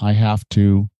swim, I have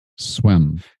to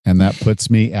swim. And that puts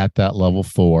me at that level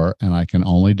 4. And I can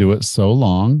only do it so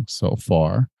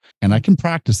far. And I can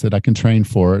practice it. I can train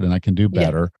for it, and I can do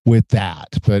better with that.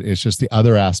 But it's just the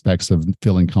other aspects of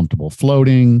feeling comfortable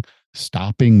floating,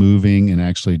 stopping moving, and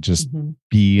actually just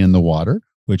be in the water,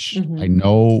 which I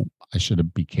know I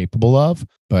should be capable of,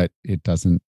 but it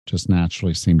doesn't just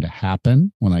naturally seem to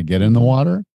happen when I get in the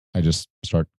water. I just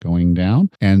start going down.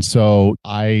 And so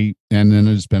and then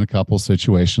there's been a couple of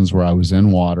situations where I was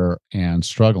in water and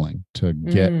struggling to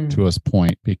get to a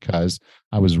point because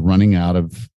I was running out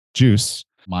of juice.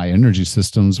 My energy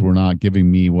systems were not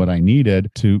giving me what I needed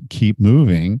to keep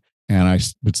moving. And I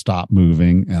would stop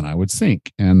moving and I would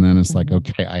sink. And then it's like,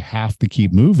 okay, I have to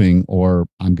keep moving or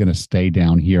I'm going to stay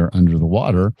down here under the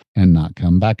water and not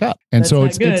come back up. And so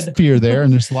it's fear there.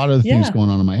 And there's a lot of things going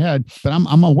on in my head, but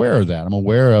I'm aware of that. I'm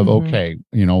aware of, okay,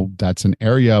 that's an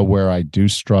area where I do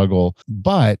struggle,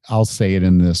 but I'll say it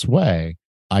in this way.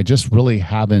 I just really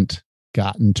haven't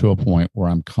gotten to a point where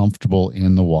I'm comfortable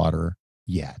in the water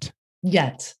yet.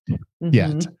 Yet.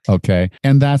 Okay.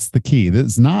 And that's the key.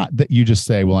 It's not that you just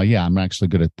say, well, yeah, I'm actually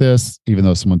good at this, even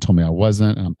though someone told me I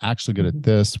wasn't. And I'm actually good at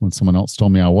this when someone else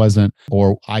told me I wasn't,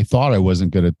 or I thought I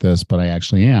wasn't good at this, but I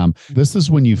actually am. This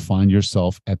is when you find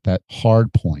yourself at that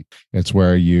hard point. It's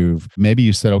where maybe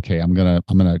you said, okay, I'm going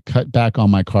to cut back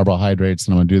on my carbohydrates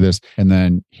and I'm going to do this. And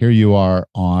then here you are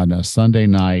on a Sunday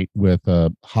night with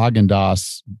a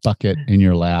Haagen-Dazs bucket in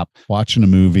your lap, watching a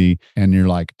movie. And you're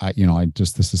like,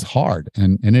 this is hard.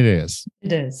 And it is.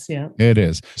 It is. Yeah. It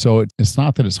is. So it's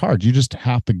not that it's hard. You just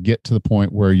have to get to the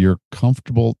point where you're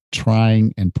comfortable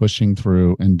trying and pushing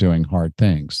through and doing hard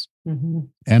things.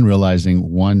 And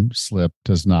realizing one slip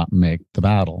does not make the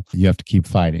battle. You have to keep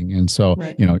fighting. And so,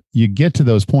 you get to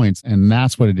those points, and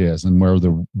that's what it is. And where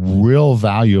the real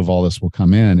value of all this will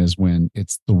come in is when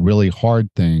it's the really hard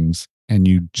things and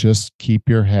you just keep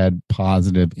your head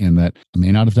positive in that I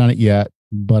may not have done it yet,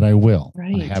 but I will.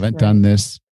 I haven't done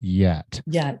this yet.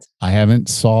 I haven't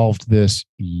solved this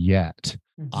yet.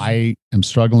 I am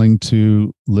struggling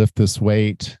to lift this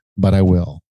weight, but I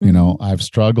will. I've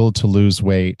struggled to lose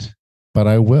weight, but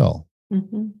I will.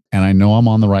 And I know I'm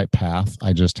on the right path.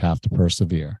 I just have to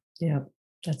persevere. Yeah.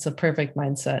 That's a perfect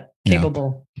mindset.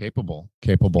 Capable. Capable.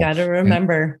 Got to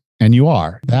remember. And you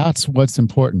are. That's what's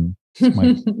important.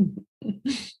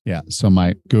 So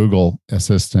my Google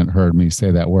assistant heard me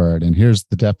say that word. And here's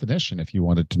the definition if you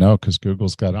wanted to know, because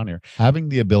Google's got on here. Having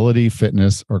the ability,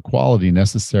 fitness, or quality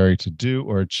necessary to do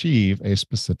or achieve a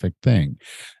specific thing.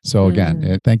 So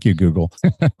again, thank you, Google.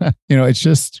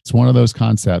 It's one of those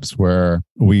concepts where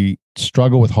we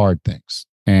struggle with hard things.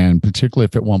 And particularly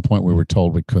if at one point we were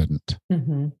told we couldn't.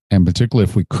 And particularly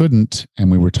if we couldn't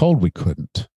and we were told we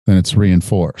couldn't, then it's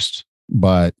reinforced.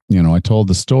 But, I told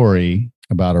the story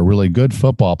about a really good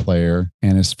football player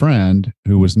and his friend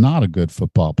who was not a good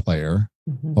football player.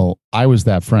 Well, I was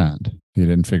that friend. You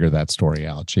didn't figure that story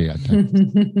out. Gee,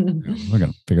 we're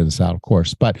going to figure this out, of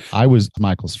course. But I was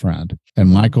Michael's friend, and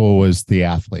Michael was the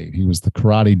athlete. He was the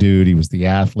karate dude. He was the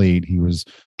athlete. He was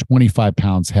 25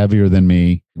 pounds heavier than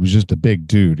me. He was just a big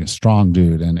dude, a strong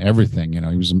dude, and everything.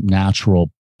 He was a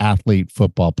natural athlete,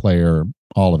 football player,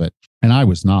 all of it. And I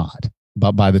was not.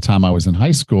 But by the time I was in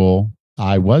high school,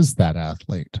 I was that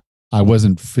athlete. I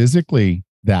wasn't physically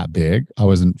that big. I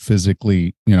wasn't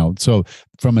physically, so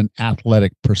from an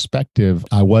athletic perspective,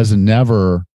 I wasn't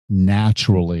never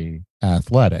naturally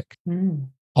athletic.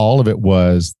 All of it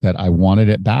was that I wanted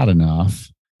it bad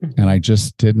enough and I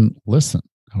just didn't listen.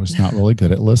 I was not really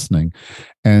good at listening.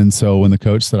 And so when the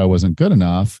coach said I wasn't good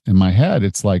enough, in my head,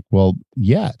 it's like, well,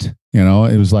 yet,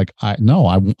 it was like,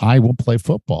 I will play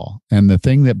football. And the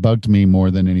thing that bugged me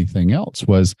more than anything else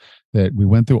was that we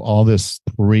went through all this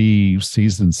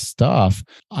pre-season stuff.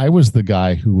 I was the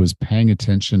guy who was paying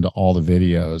attention to all the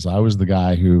videos. I was the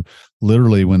guy who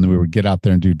literally, when we would get out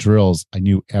there and do drills, I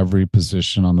knew every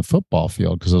position on the football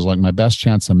field because I was like, my best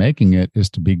chance of making it is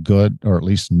to be good or at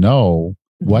least know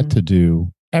what to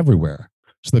do everywhere.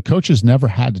 So the coaches never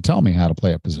had to tell me how to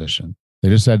play a position. They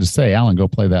just had to say, Alan, go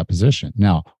play that position.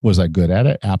 Now, was I good at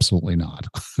it? Absolutely not.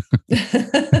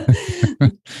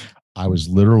 I was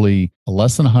literally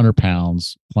less than 100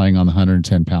 pounds playing on the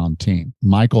 110-pound team.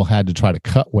 Michael had to try to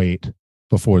cut weight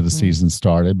before the season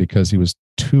started because he was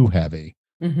too heavy.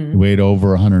 He weighed over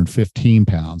 115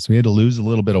 pounds. So he had to lose a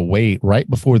little bit of weight right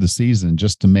before the season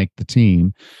just to make the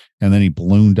team. And then he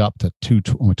ballooned up to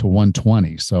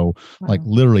 120. So like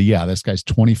literally, this guy's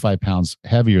 25 pounds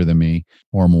heavier than me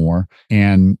or more.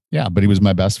 And but he was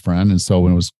my best friend. And so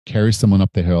when it was carry someone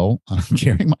up the hill, I'm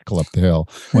carrying Michael up the hill.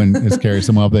 When it's carry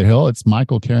someone up the hill, it's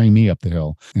Michael carrying me up the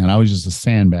hill. And I was just a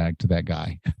sandbag to that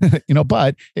guy,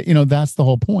 but that's the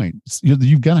whole point.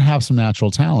 You've got to have some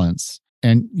natural talents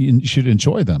and you should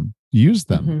enjoy them, use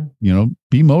them,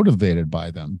 be motivated by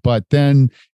them. But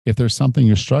then if there's something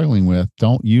you're struggling with,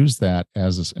 don't use that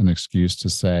as an excuse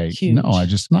to say, no, I'm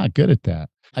just not good at that.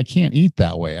 I can't eat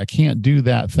that way. I can't do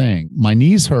that thing. My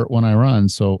knees hurt when I run,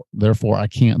 so therefore I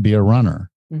can't be a runner.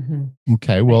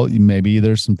 Okay, well, maybe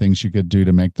there's some things you could do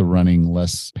to make the running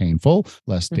less painful,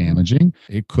 less damaging.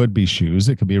 It could be shoes.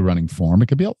 It could be a running form. It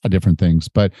could be a lot of different things,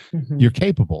 but you're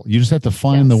capable. You just have to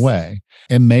find the way.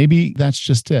 And maybe that's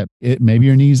just it. Maybe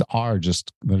your knees are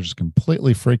they're just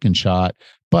completely freaking shot.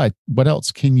 But what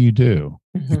else can you do?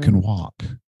 You can walk.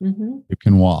 You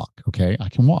can walk. Okay, I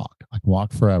can walk. I can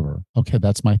walk forever. Okay,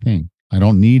 that's my thing. I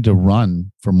don't need to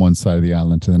run from one side of the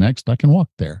island to the next. I can walk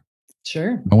there.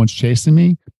 Sure. No one's chasing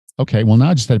me. Okay, well,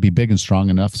 now I just had to be big and strong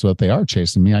enough so that they are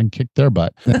chasing me, I can kick their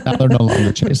butt. Now they're no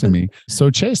longer chasing me. So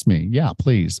chase me. Yeah,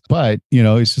 please. But,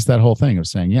 it's just that whole thing of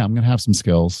saying, I'm going to have some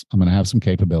skills. I'm going to have some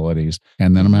capabilities.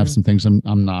 And then I'm going to have some things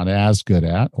I'm not as good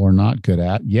at or not good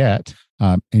at yet.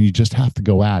 And you just have to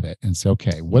go at it and say,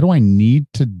 okay, what do I need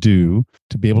to do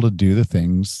to be able to do the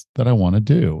things that I want to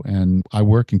do? And I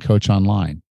work and coach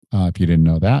online. If you didn't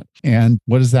know that. And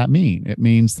what does that mean? It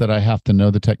means that I have to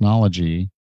know the technology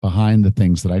behind the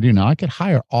things that I do. Now, I could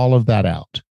hire all of that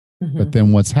out. But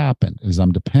then what's happened is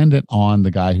I'm dependent on the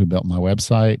guy who built my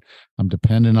website. I'm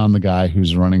dependent on the guy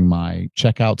who's running my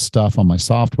checkout stuff on my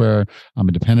software. I'm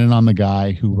dependent on the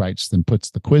guy who writes and puts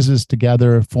the quizzes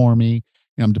together for me.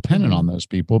 I'm dependent on those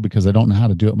people because I don't know how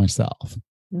to do it myself.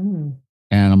 And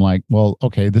I'm like, well,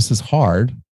 okay, this is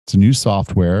hard. It's a new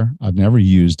software. I've never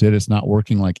used it. It's not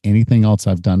working like anything else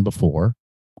I've done before.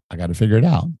 I got to figure it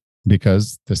out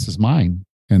because this is mine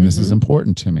and this is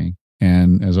important to me.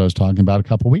 And as I was talking about a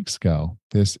couple of weeks ago,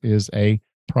 this is a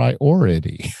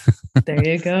priority. There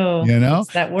you go.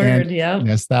 It's that word.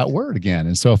 That's that word again.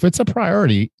 And so if it's a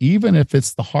priority, even if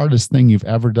it's the hardest thing you've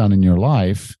ever done in your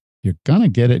life, you're going to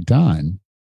get it done.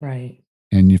 Right.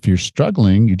 And if you're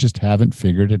struggling, you just haven't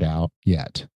figured it out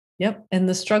yet. Yep. And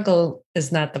the struggle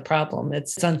is not the problem.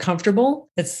 It's uncomfortable.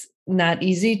 It's not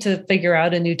easy to figure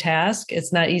out a new task.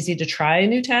 It's not easy to try a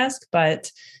new task,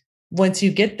 but once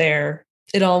you get there,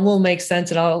 it all will make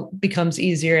sense. It all becomes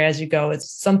easier as you go.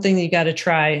 It's something you got to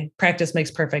try. Practice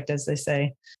makes perfect, as they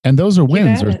say. And those are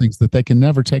wins or things that they can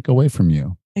never take away from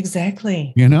you.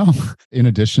 Exactly. In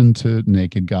addition to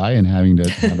Naked Guy and having to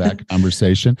have that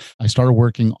conversation, I started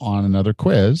working on another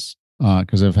quiz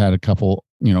because I've had a couple,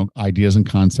 ideas and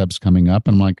concepts coming up.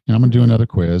 And I'm like, I'm going to do another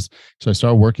quiz. So I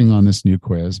started working on this new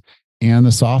quiz and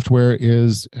the software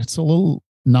it's a little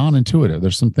non-intuitive.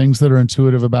 There's some things that are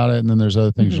intuitive about it. And then there's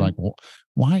other things like, well,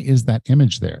 why is that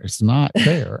image there? It's not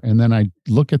there. And then I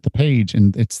look at the page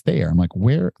and it's there. I'm like,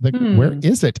 where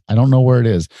is it? I don't know where it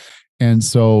is. And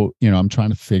so, I'm trying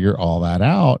to figure all that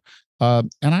out. And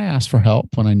I asked for help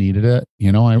when I needed it. I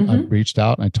Mm-hmm. reached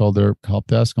out and I told their help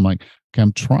desk, I'm like, okay,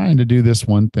 I'm trying to do this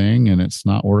one thing and it's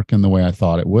not working the way I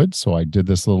thought it would. So I did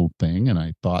this little thing and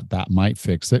I thought that might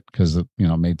fix it because it,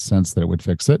 made sense that it would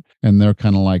fix it. And they're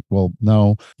kind of like, well,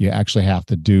 no, you actually have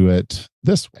to do it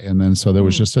this way. And then so there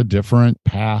was just a different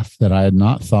path that I had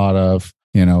not thought of.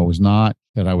 It was not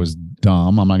that I was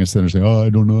dumb. I'm not going to sit there and say, oh, I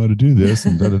don't know how to do this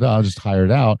and I'll just hire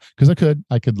it out because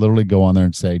I could literally go on there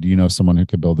and say, do you know someone who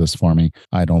could build this for me?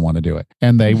 I don't want to do it.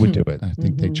 And they would do it. I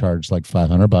think they charged like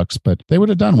 $500, but they would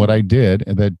have done what I did.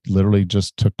 And that literally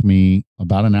just took me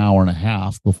about an hour and a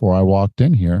half before I walked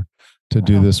in here to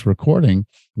do this recording.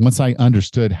 Once I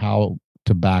understood how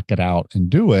to back it out and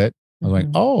do it, I was like,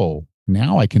 oh,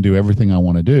 now I can do everything I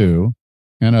want to do.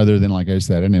 And other than, like I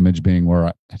said, an image being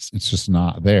where it's just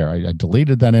not there. I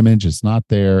deleted that image. It's not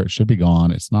there. It should be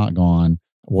gone. It's not gone.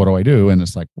 What do I do? And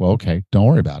it's like, well, okay, don't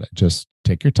worry about it. Just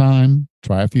take your time,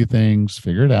 try a few things,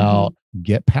 figure it out,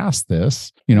 get past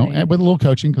this, and with a little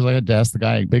coaching, because I had to ask the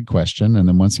guy a big question. And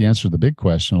then once he answered the big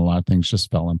question, a lot of things just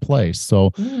fell in place.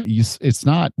 So it's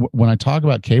not, when I talk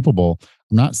about capable,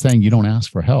 I'm not saying you don't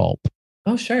ask for help.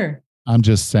 Oh, sure. I'm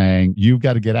just saying you've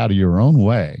got to get out of your own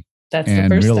way. That's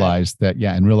and the first realize step.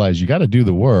 and realize you got to do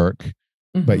the work,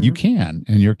 but you can,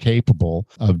 and you're capable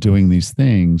of doing these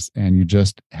things, and you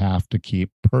just have to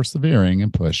keep persevering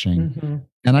and pushing.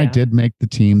 And I did make the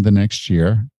team the next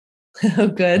year. Oh,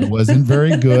 good. I wasn't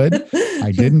very good.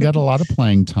 I didn't get a lot of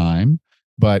playing time,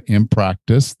 but in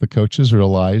practice, the coaches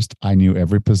realized I knew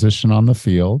every position on the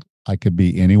field. I could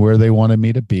be anywhere they wanted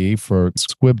me to be for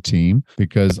Squib team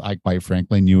because I quite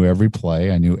frankly knew every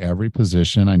play. I knew every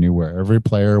position. I knew where every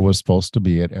player was supposed to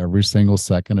be at every single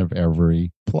second of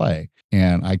every play.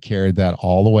 And I carried that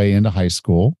all the way into high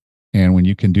school. And when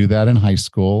you can do that in high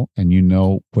school and you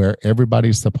know where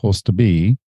everybody's supposed to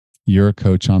be, you're a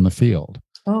coach on the field.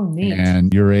 Oh, neat.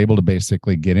 And you're able to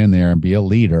basically get in there and be a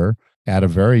leader at a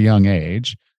very young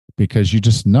age, because you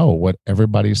just know what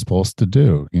everybody's supposed to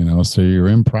do, so you're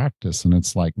in practice and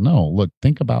it's like, no, look,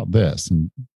 think about this and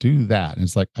do that. And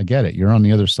it's like, I get it. You're on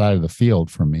the other side of the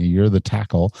field from me. You're the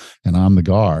tackle and I'm the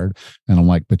guard. And I'm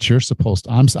like, but you're supposed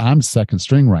to, I'm second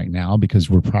string right now because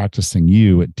we're practicing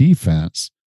you at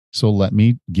defense. So let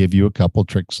me give you a couple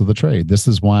tricks of the trade. This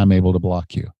is why I'm able to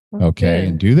block you. Okay.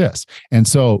 And do this. And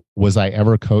so was I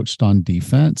ever coached on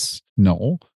defense?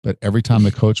 No. But every time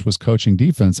the coach was coaching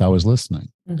defense, I was listening.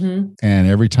 And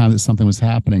every time that something was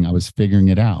happening, I was figuring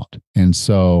it out. And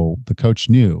so the coach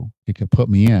knew he could put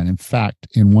me in. In fact,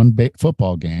 in one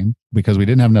football game, because we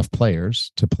didn't have enough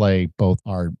players to play both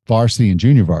our varsity and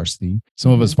junior varsity,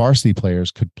 some of us varsity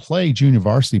players could play junior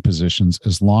varsity positions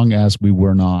as long as we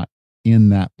were not in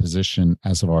that position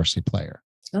as a varsity player.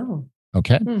 Oh.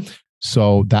 Okay.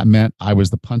 So that meant I was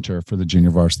the punter for the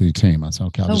junior varsity team. I said,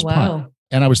 okay, I'll just punt.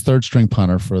 And I was third string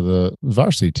punter for the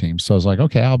varsity team. So I was like,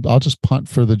 okay, I'll just punt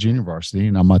for the junior varsity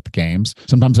and I'm at the games.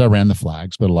 Sometimes I ran the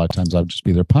flags, but a lot of times I would just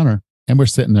be their punter. And we're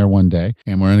sitting there one day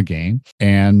and we're in a game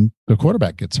and the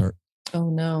quarterback gets hurt. Oh,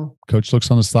 no. Coach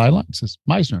looks on the sideline and says,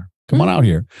 Meisner, come on out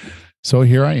here. So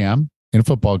here I am in a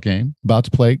football game about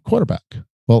to play quarterback.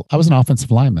 Well, I was an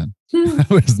offensive lineman. I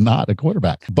was not a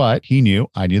quarterback, but he knew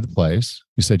I knew the plays.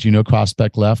 He said, cross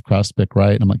back left, cross back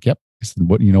right. And I'm like, yep. He said,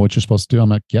 what you're supposed to do? I'm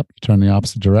like, yep. You turn the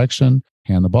opposite direction,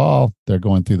 hand the ball. They're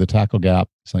going through the tackle gap.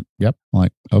 It's like, yep. I'm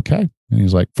like, okay. And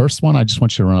he's like, first one, I just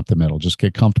want you to run up the middle. Just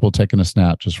get comfortable taking a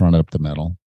snap. Just run it up the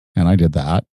middle. And I did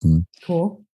that.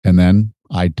 Cool. And then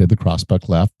I did the crossback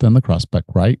left and the crossback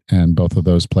right. And both of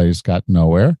those plays got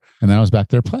nowhere. And then I was back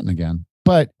there punting again.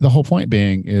 But the whole point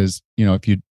being is, if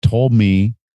you told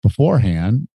me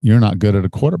beforehand, you're not good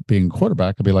at being a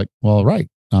quarterback, I'd be like, well, right.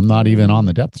 I'm not even on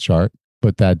the depth chart.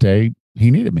 But that day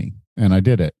he needed me and I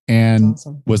did it. And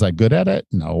awesome. Was I good at it?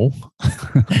 No.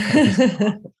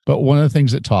 But one of the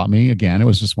things it taught me, again, it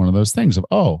was just one of those things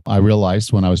of, I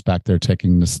realized when I was back there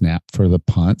taking the snap for the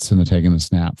punts and taking the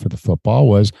snap for the football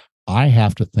was I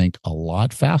have to think a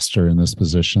lot faster in this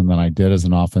position than I did as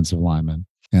an offensive lineman.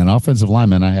 And offensive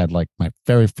lineman, I had like my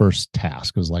very first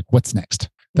task was like, what's next?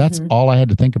 That's all I had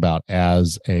to think about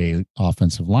as a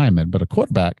offensive lineman. But a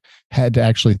quarterback had to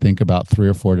actually think about 3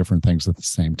 or 4 different things at the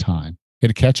same time. He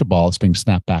had to catch a ball that's being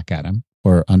snapped back at him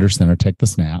or under center, take the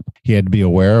snap. He had to be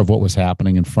aware of what was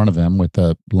happening in front of him with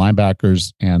the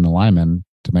linebackers and the linemen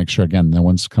to make sure, again, no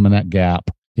one's coming that gap.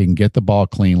 He can get the ball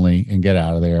cleanly and get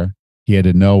out of there. He had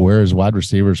to know where his wide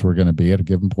receivers were going to be at a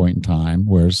given point in time,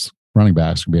 where his running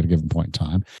backs could be at a given point in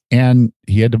time. And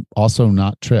he had to also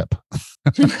not trip.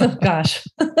 Gosh,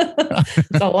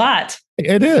 it's a lot.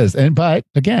 It is. But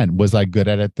again, was I good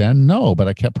at it then? No, but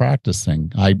I kept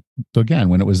practicing. Again,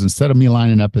 when it was instead of me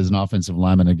lining up as an offensive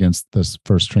lineman against this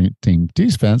first team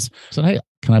defense, I said, hey,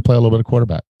 can I play a little bit of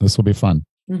quarterback? This will be fun.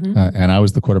 Mm-hmm. And I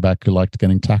was the quarterback who liked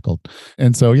getting tackled.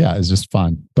 And so, yeah, it's just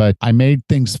fun. But I made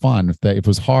things fun. If it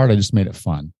was hard, I just made it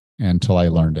fun until I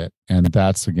learned it. And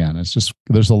that's, again, it's just,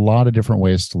 there's a lot of different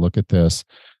ways to look at this.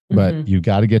 But you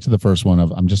got to get to the first one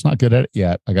of, I'm just not good at it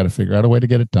yet. I got to figure out a way to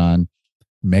get it done,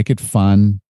 make it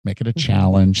fun, make it a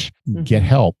challenge, get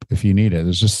help if you need it.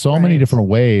 There's just so many different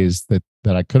ways that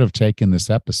I could have taken this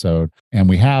episode, and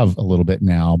we have a little bit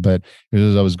now. But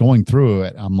as I was going through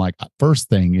it, I'm like, first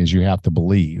thing is you have to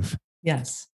believe.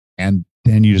 Yes. And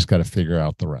then you just got to figure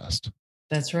out the rest.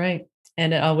 That's right.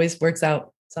 And it always works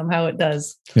out. Somehow it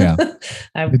does. Yeah.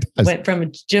 I went from a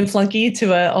gym flunky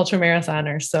to an ultra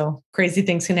marathoner. So crazy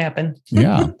things can happen.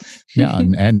 Yeah.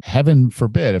 And heaven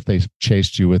forbid, if they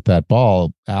chased you with that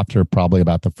ball after probably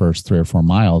about the first 3 or 4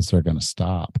 miles, they're going to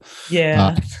stop.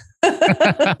 Yeah.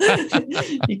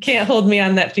 You can't hold me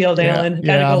on that field, Alan.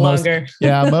 Gotta go longer.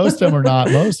 Most of them are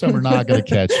not. Most of them are not going to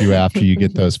catch you after you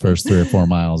get those first 3 or 4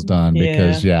 miles done,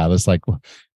 because that's like,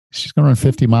 she's going to run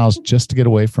 50 miles just to get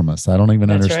away from us. I don't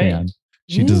even understand. Right.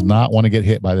 She does not want to get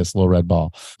hit by this little red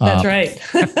ball. That's right.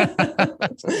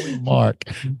 That's Mark.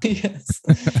 Yes.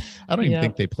 I don't even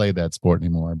think they play that sport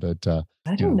anymore, but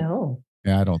I don't know.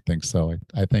 Yeah, I don't think so.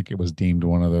 I think it was deemed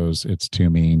one of those, it's too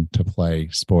mean to play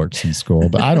sports in school.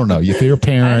 But I don't know. If you're a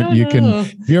parent,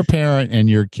 if you're a parent and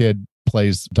your kid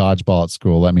plays dodgeball at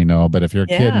school, let me know. But if you're a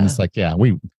kid and it's like,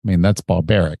 that's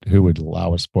barbaric. Who would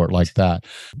allow a sport like that?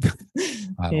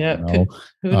 I don't know.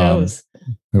 Who knows?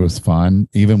 It was fun.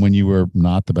 Even when you were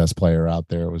not the best player out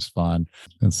there, it was fun.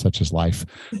 And such is life.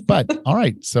 But all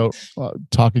right. So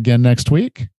talk again next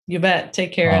week. You bet.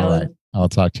 Take care, Alan. Right. I'll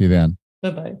talk to you then.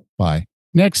 Bye-bye. Bye.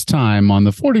 Next time on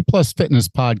the 40 Plus Fitness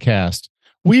Podcast,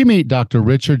 we meet Dr.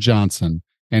 Richard Johnson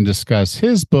and discuss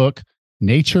his book,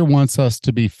 Nature Wants Us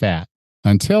to Be Fat.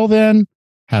 Until then,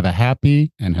 have a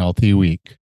happy and healthy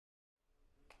week.